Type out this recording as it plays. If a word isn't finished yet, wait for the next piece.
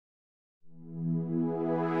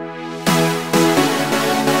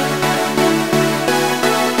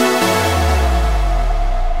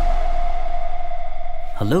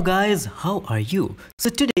Hello guys, how are you? So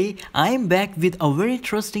today I am back with a very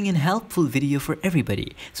interesting and helpful video for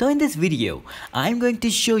everybody. So in this video, I am going to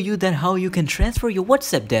show you that how you can transfer your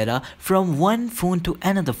WhatsApp data from one phone to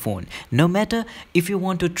another phone. No matter if you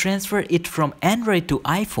want to transfer it from Android to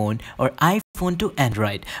iPhone or iPhone to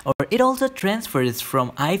Android, or it also transfers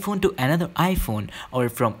from iPhone to another iPhone or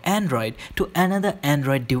from Android to another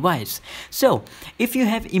Android device. So if you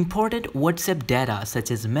have important WhatsApp data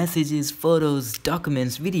such as messages, photos,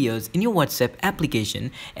 documents, videos in your WhatsApp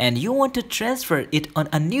application and you want to transfer it on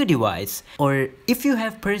a new device, or if you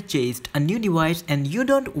have purchased a new device and you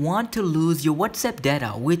don't want to lose your WhatsApp data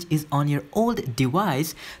which is on your old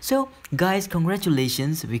device, so guys,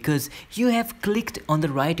 congratulations, because you have clicked on the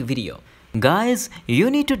right video. Guys, you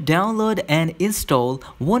need to download and install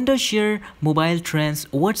Wondershare MobileTrans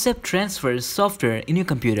WhatsApp transfer software in your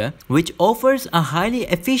computer, which offers a highly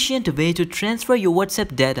efficient way to transfer your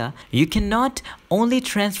WhatsApp data. You cannot only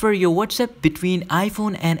transfer your WhatsApp between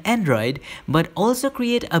iPhone and Android, but also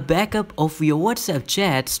create a backup of your WhatsApp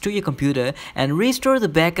chats to your computer and restore the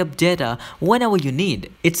backup data whenever you need.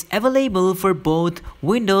 It's available for both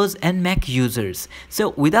Windows and Mac users.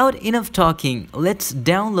 So without enough talking, let's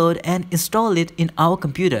download and install it in our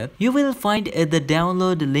computer. You will find the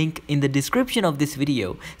download link in the description of this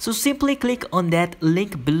video. So simply click on that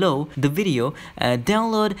link below the video,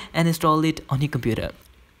 download and install it on your computer.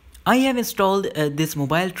 I have installed this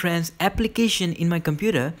MobileTrans application in my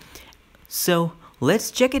computer. So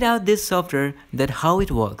let's check it out, this software, that how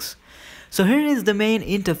it works. So here is the main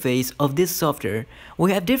interface of this software.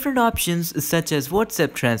 We have different options such as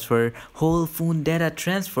WhatsApp transfer, whole phone data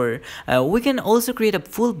transfer. We can also create a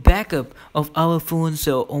full backup of our phone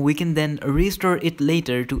so we can then restore it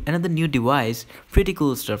later to another new device. Pretty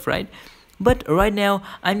cool stuff, right? But right now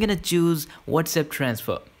I'm gonna choose WhatsApp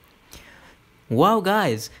transfer. Wow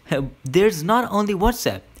guys, there's not only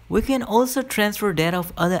WhatsApp, we can also transfer data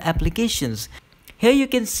of other applications. Here you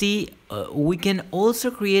can see we can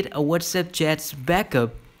also create a WhatsApp chats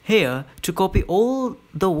backup here to copy all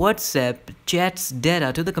the WhatsApp chats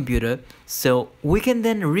data to the computer, so we can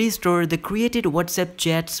then restore the created WhatsApp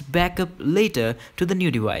chats backup later to the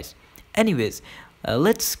new device. Anyways,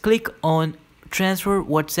 let's click on transfer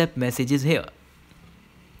WhatsApp messages here.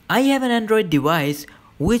 I have an Android device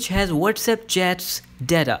which has WhatsApp chats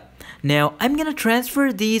data. Now I'm gonna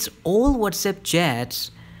transfer these all WhatsApp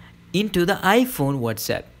chats into the iPhone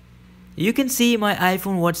WhatsApp. You can see my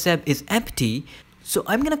iPhone WhatsApp is empty, so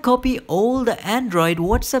I'm gonna copy all the Android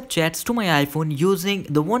WhatsApp chats to my iPhone using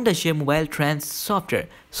the Wondershare MobileTrans software.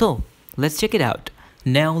 So let's check it out.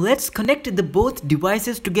 Now let's connect the both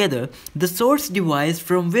devices together, the source device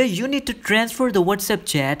from where you need to transfer the WhatsApp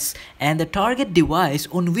chats and the target device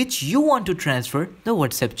on which you want to transfer the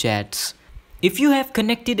WhatsApp chats. If you have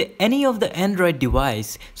connected any of the Android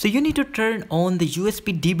device, so you need to turn on the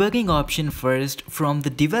USB debugging option first from the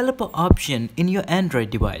developer option in your Android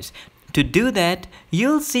device. To do that,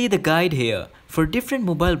 you'll see the guide here for different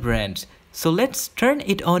mobile brands. So let's turn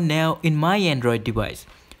it on now in my Android device.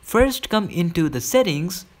 First come into the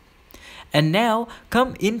settings and now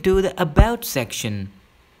come into the about section.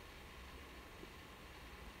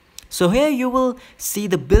 So here you will see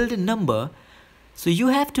the build number. So you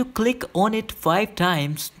have to click on it 5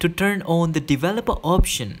 times to turn on the developer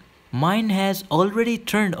option. Mine has already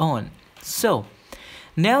turned on. So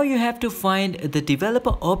now you have to find the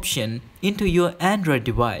developer option into your Android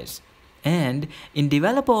device. And in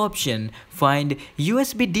developer option, find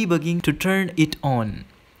USB debugging to turn it on.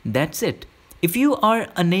 That's it. If you are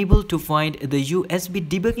unable to find the USB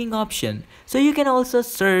debugging option, so you can also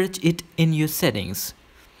search it in your settings.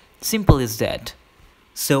 Simple as that.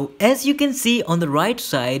 So as you can see on the right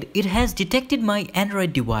side, it has detected my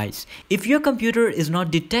Android device. If your computer is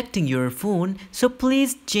not detecting your phone, so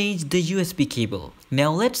please change the USB cable.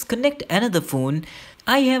 Now let's connect another phone.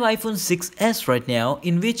 I have iPhone 6s right now,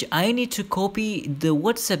 in which I need to copy the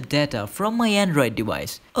WhatsApp data from my Android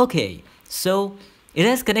device. Okay, so it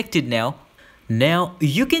has connected now. Now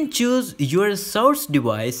you can choose your source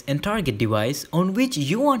device and target device on which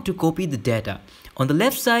you want to copy the data. On the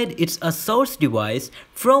left side, it's a source device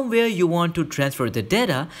from where you want to transfer the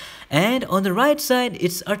data, and on the right side,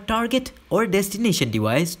 it's a target or destination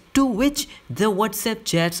device to which the WhatsApp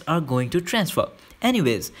chats are going to transfer.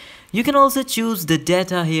 Anyways, you can also choose the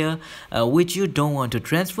data here which you don't want to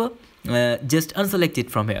transfer. Just unselect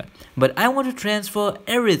it from here, but I want to transfer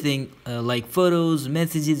everything like photos,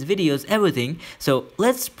 messages, videos, everything. So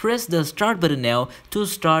let's press the start button now to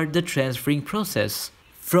start the transferring process.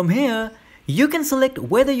 From here, you can select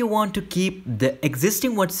whether you want to keep the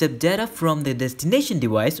existing WhatsApp data from the destination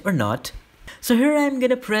device or not. So here I'm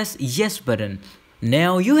gonna press yes button.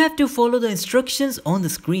 Now you have to follow the instructions on the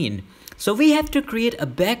screen. So we have to create a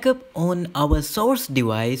backup on our source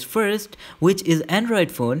device first, which is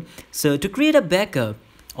Android phone. So to create a backup,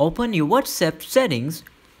 open your WhatsApp settings,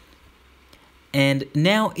 and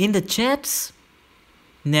now in the chat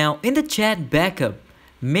backup,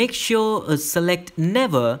 make sure select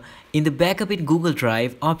never in the backup in Google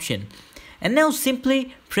Drive option, and now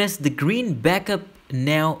simply press the green backup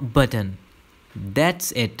now button.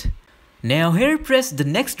 That's it. Now here press the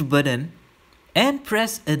next button and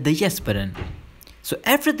press the yes button. So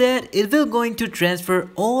after that, it will going to transfer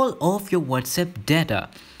all of your WhatsApp data,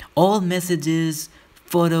 all messages,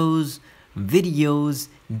 photos, videos,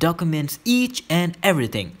 documents, each and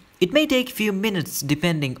everything. It may take few minutes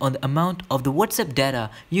depending on the amount of the WhatsApp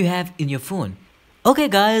data you have in your phone. Okay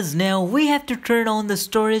guys, now we have to turn on the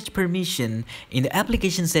storage permission in the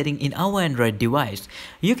application setting in our Android device.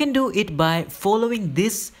 You can do it by following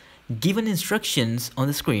this given instructions on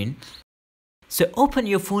the screen. So open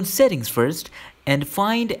your phone settings first and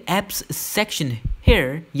find apps section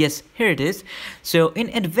here. Yes, here it is. So in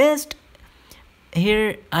advanced,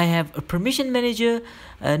 here I have a permission manager.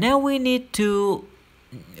 Now we need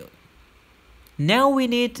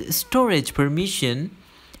storage permission.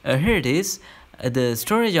 Here it is, the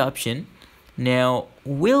storage option. Now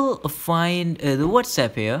we'll find the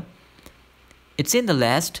WhatsApp here. It's in the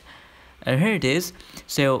last. Here it is.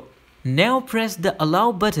 So now press the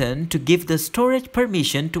allow button to give the storage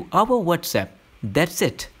permission to our WhatsApp. That's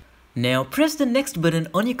it. Now press the next button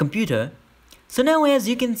on your computer. So now as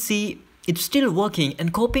you can see, it's still working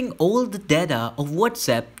and copying all the data of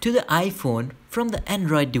WhatsApp to the iPhone from the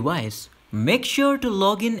Android device. Make sure to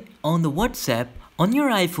log in on the WhatsApp on your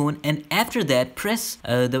iPhone, and after that press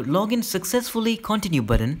the login successfully continue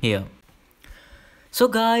button here. So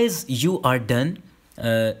guys, you are done.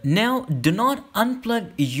 Now do not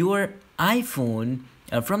unplug your iPhone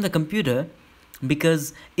from the computer,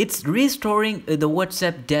 because it's restoring the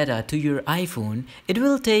WhatsApp data to your iPhone. It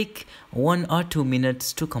will take 1 or 2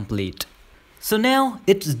 minutes to complete. So now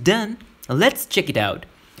it's done. Let's check it out.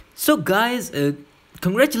 So guys,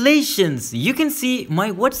 congratulations, you can see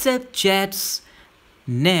my WhatsApp chats.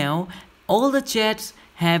 Now all the chats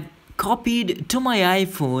have copied to my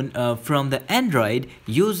iPhone from the Android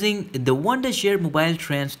using the Wondershare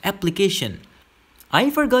MobileTrans application. I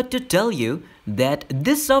forgot to tell you that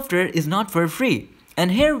this software is not for free,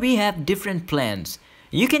 and here we have different plans.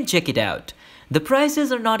 You can check it out. The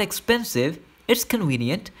prices are not expensive, it's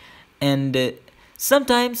convenient, and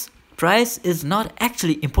sometimes price is not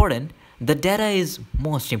actually important. The data is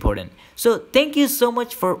most important. So thank you so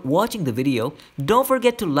much for watching the video. Don't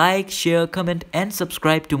forget to like, share, comment and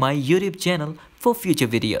subscribe to my YouTube channel for future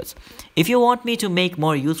videos. If you want me to make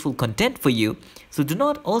more useful content for you, so do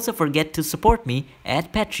not also forget to support me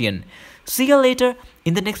at Patreon. See you later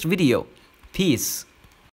in the next video. Peace.